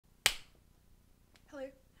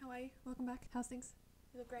are you? Welcome back. How's things?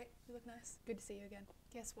 You look great. You look nice. Good to see you again.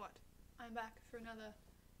 Guess what? I'm back for another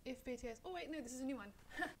If BTS... Oh wait, no, this is a new one.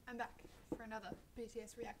 I'm back for another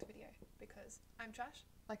BTS react video because I'm trash,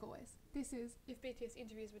 like always. This is If BTS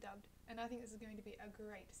interviews were dubbed, and I think this is going to be a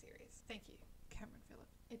great series. Thank you, Cameron Phillip.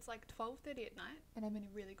 It's like 12:30 at night, and I'm in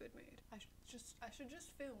a really good mood. I should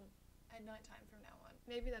just film at nighttime from now on.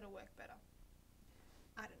 Maybe that'll work better.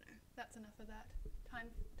 I don't know. That's enough of that.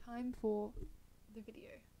 Time for the video.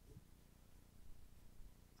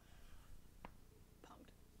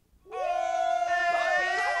 Pumped.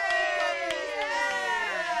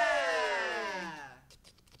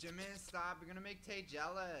 Jimin, stop. You're gonna make Tay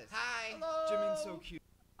jealous. Hi. Hello. Jimin's so cute.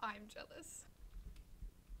 I'm jealous.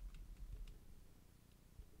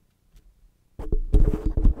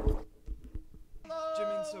 Hello.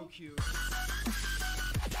 Jimin's so cute.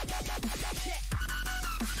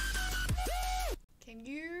 Can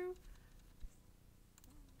you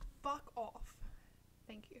fuck off?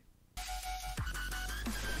 Thank you.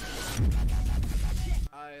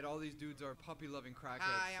 Alright, all these dudes are puppy-loving crackheads.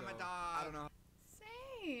 Hi, I'm so a dog. I don't know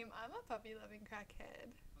Same. I'm a puppy-loving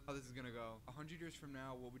crackhead. how this is gonna go. 100 years from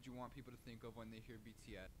now, what would you want people to think of when they hear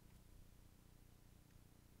BTS?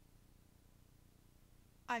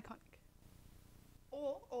 Iconic.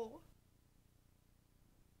 Or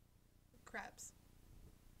crabs.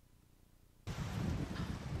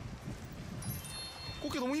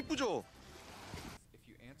 꽃게 너무 이쁘죠? If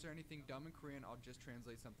you answer anything dumb in Korean, I'll just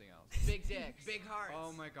translate something else. Big dicks. Big hearts.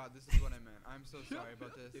 Oh my god, this is what I meant. I'm so sorry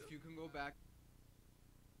about this. If you can go back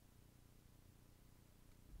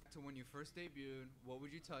to when you first debuted, what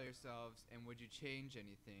would you tell yourselves, and would you change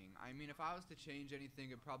anything? I mean, if I was to change anything,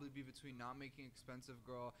 it'd probably be between not making Expensive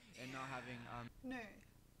Girl and not having No.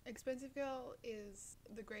 Expensive Girl is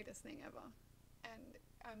the greatest thing ever. And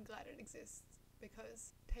I'm glad it exists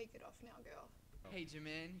because take it off now, girl. Hey,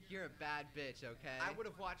 Jimin, you're a bad bitch, okay? I would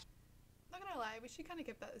have watched. Not gonna lie, we should kind of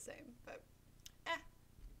kept that the same, but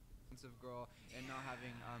Expensive Girl and not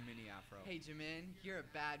having mini afro. Hey, Jimin, you're a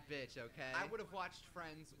bad bitch, okay? I would have watched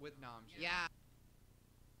Friends with Namjoon. Yeah.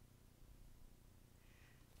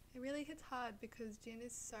 it really hits hard because Jin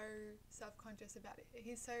is so self-conscious about it.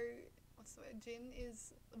 He's so, what's the word? Jin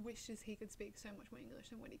wishes he could speak so much more English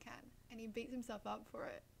than what he can, and he beats himself up for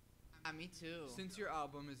it. Me too. Since your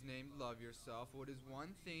album is named Love Yourself, what is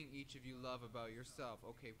one thing each of you love about yourself?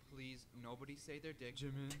 Okay, please, nobody say their dick.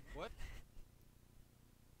 Jimin. What?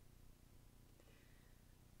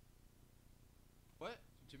 What?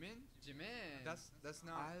 Jimin? Jimin. That's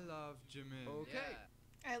not. I love Jimin. Okay.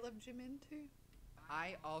 Yeah. I love Jimin too.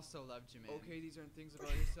 I also love Jimin. Okay, these aren't things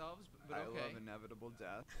about yourselves, but I okay. love inevitable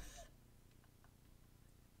death.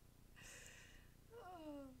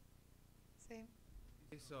 Oh. Same.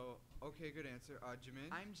 So, okay, good answer.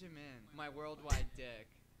 Jimin? I'm Jimin. My worldwide dick.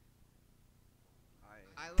 I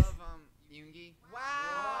I love, Yoongi. Wow!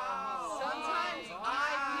 Wow. Sometimes Wow.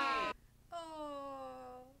 I pee.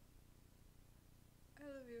 Oh. I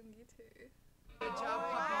love Yoongi too. Good job,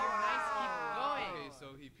 puppy. You're nice. Keep going. Okay, so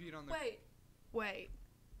he peed on the. Wait.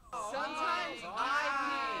 Sometimes I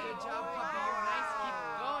pee. Good job, puppy. You're nice. Keep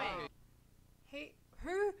going. Hey,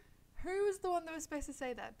 who was the one that was supposed to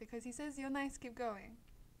say that? Because he says, "You're nice, keep going."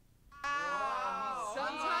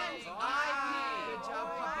 Sometimes I pee. Good job,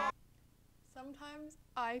 puppy. Sometimes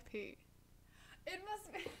I pee. It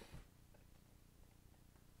must be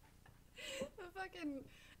the fucking,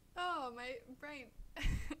 oh, my brain.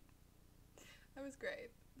 That was great,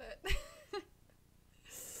 but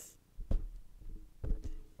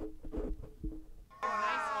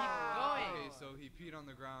Nice. Keep going. Okay, so he peed on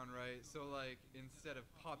the ground, right? So, like, instead of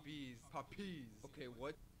puppies. Okay,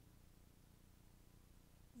 what?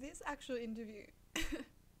 this actual interview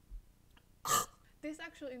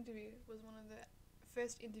was one of the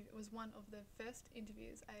first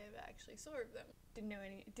interviews I ever actually saw of them.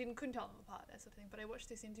 Couldn't tell them apart, that sort of thing, but I watched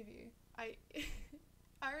this interview. I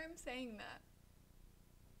am saying that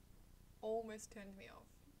almost turned me off.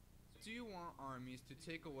 Do you want armies to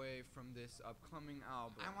take away from this upcoming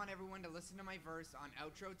album? I want everyone to listen to my verse on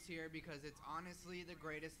Outro Tier because it's honestly the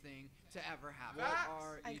greatest thing to ever happen. What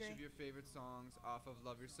are I each agree. of your favorite songs off of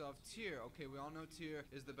Love Yourself? Tear. Okay, we all know Tear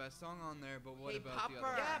is the best song on there, but what Hey, about the other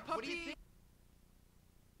Pupper. Yeah, ones? what do you think?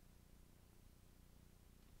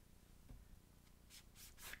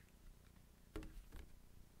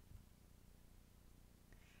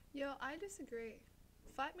 Yo, I disagree.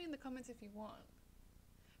 Fight me in the comments if you want.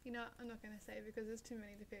 You know, I'm not gonna say because there's too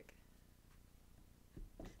many to pick.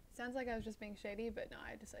 Sounds like I was just being shady, but no,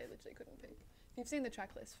 I literally couldn't pick. If you've seen the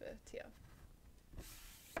track list for Tear.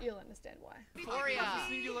 You'll understand why. Euphoria.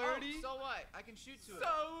 Singularity? Oh, so what? I can shoot to it. So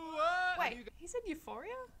what? Wait, he said Euphoria?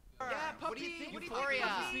 Yeah, What do you puppy. think?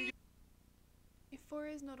 Euphoria.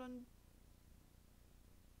 Euphoria's not on.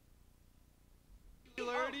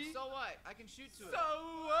 Singularity? Oh, so what? I can shoot to it.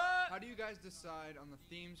 So what? How do you guys decide on the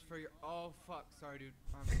themes for your? Oh fuck, sorry, dude.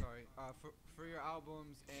 I'm sorry. For your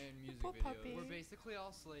albums and music Poor videos. puppy. We're basically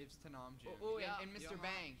all slaves to Namjoon. Oh, yeah. and Mr. Yeah.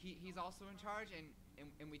 Bang, he's also in charge,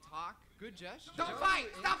 and we talk. Good gesture. Don't fight!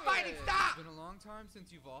 Stop fighting! Stop! It's been a long time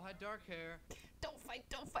since you've all had dark hair. Don't fight!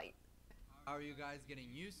 Don't fight! How are you guys getting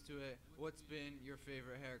used to it? What's been your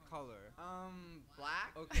favorite hair color?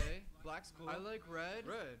 Black? Okay, black's cool. I like red.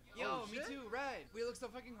 Red. Yo, Oh, me shit. too, red. We look so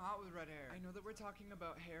fucking hot with red hair. I know that we're talking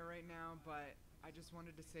about hair right now, but I just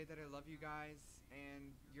wanted to say that I love you guys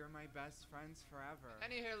and you're my best friends forever.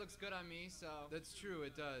 Any hair looks good on me, so. That's true,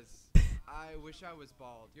 it does. I wish I was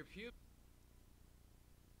bald. Your pubes.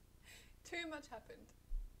 Too much happened.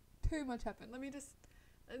 Too much happened. Let me just.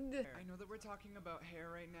 I know that we're talking about hair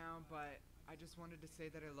right now, but I just wanted to say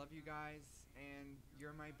that I love you guys and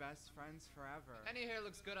you're my best friends forever. Any hair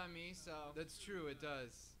looks good on me, so. That's true, it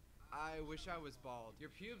does. I wish I was bald. Your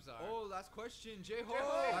pubes are. Oh, last question, J-Ho! J-Ho!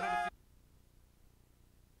 How did it feel?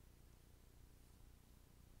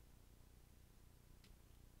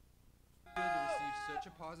 To receive such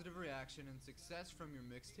a positive reaction and success from your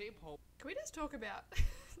mixtape Hope. Can we just talk about? Can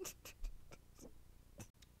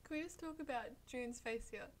we just talk about June's face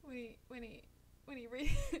here when he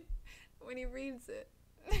reads it?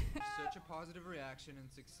 Such a positive reaction and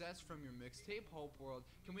success from your mixtape Hope World.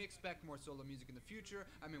 Can we expect more solo music in the future?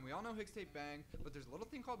 I mean, we all know Mixtape Bang, but there's a little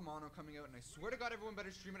thing called Mono coming out, and I swear to God, everyone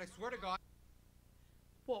better stream it. I swear to God.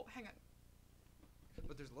 Whoa, hang on.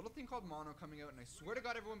 But there's a little thing called Mono coming out, and I swear to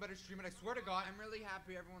God, everyone better stream it. I swear to God. I'm really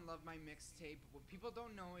happy everyone loved my mixtape. What people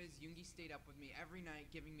don't know is Yoongi stayed up with me every night,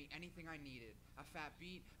 giving me anything I needed. A fat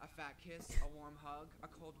beat, a fat kiss, a warm hug, a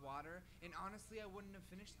cold water. And honestly, I wouldn't have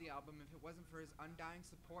finished the album if it wasn't for his undying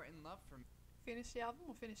support and love for me. Finished the album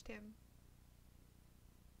or finished him?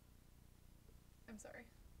 I'm sorry.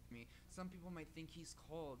 Some people might think he's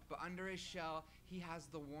cold, but under his shell, he has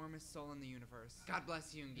the warmest soul in the universe. God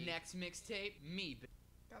bless Yoongi. Next mixtape, me,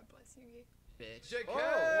 God bless you. bitch. JK!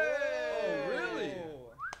 Oh, really?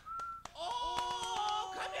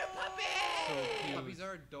 Oh, come here, puppy! So cute. Puppies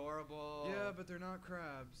are adorable. Yeah, but they're not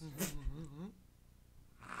crabs.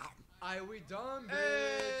 Aye, we done, bitch.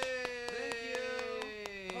 Hey! Thank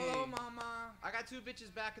you. Hello, mama. I got 2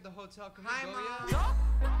 bitches back at the hotel. Can we Hi, go Mom. yet?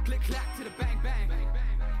 Click clack to the bang bang.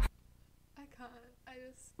 I can't.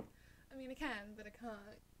 I mean, I can, but I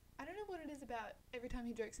can't. I don't know what it is about every time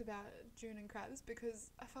he jokes about June and crabs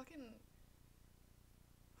because I fucking.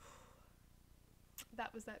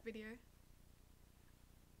 That was that video.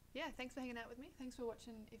 Yeah, thanks for hanging out with me. Thanks for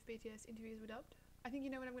watching If BTS Interviews Were Dubbed. I think you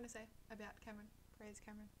know what I'm going to say about Cameron. Praise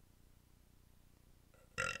Cameron.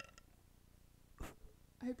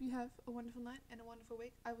 I hope you have a wonderful night and a wonderful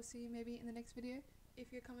week. I will see you maybe in the next video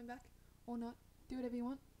if you're coming back or not. Do whatever you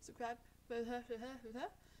want. Subscribe.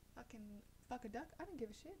 Fucking fuck a duck. I don't give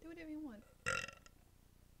a shit. Do whatever you want.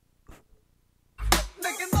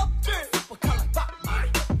 Making love to